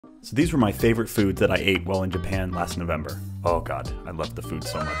So these were my favorite foods that I ate while in Japan last November. Oh god, I loved the food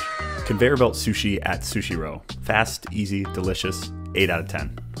so much. Conveyor belt sushi at Sushiro. Fast, easy, delicious, 8 out of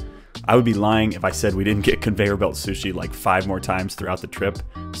 10. I would be lying if I said we didn't get conveyor belt sushi like 5 more times throughout the trip.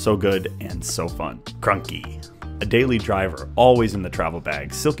 So good and so fun. Crunky. A daily driver, always in the travel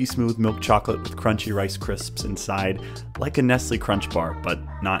bag. Silky smooth milk chocolate with crunchy Rice Crisps inside, like a Nestle Crunch bar, but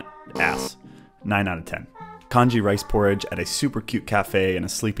not ass. 9 out of 10. Kanji rice porridge at a super cute cafe in a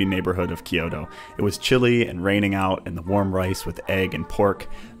sleepy neighborhood of Kyoto. It was chilly and raining out, and the warm rice with egg and pork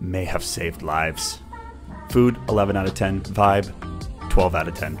may have saved lives. Food, 11 out of 10. Vibe, 12 out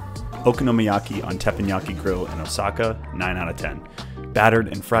of 10. Okonomiyaki on Teppanyaki Grill in Osaka, 9 out of 10. Battered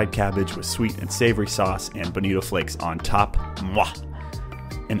and fried cabbage with sweet and savory sauce and bonito flakes on top.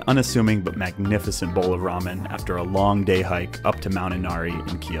 Mwah! An unassuming but magnificent bowl of ramen after a long day hike up to Mount Inari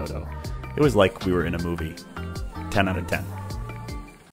in Kyoto. It was like we were in a movie. 10 out of 10.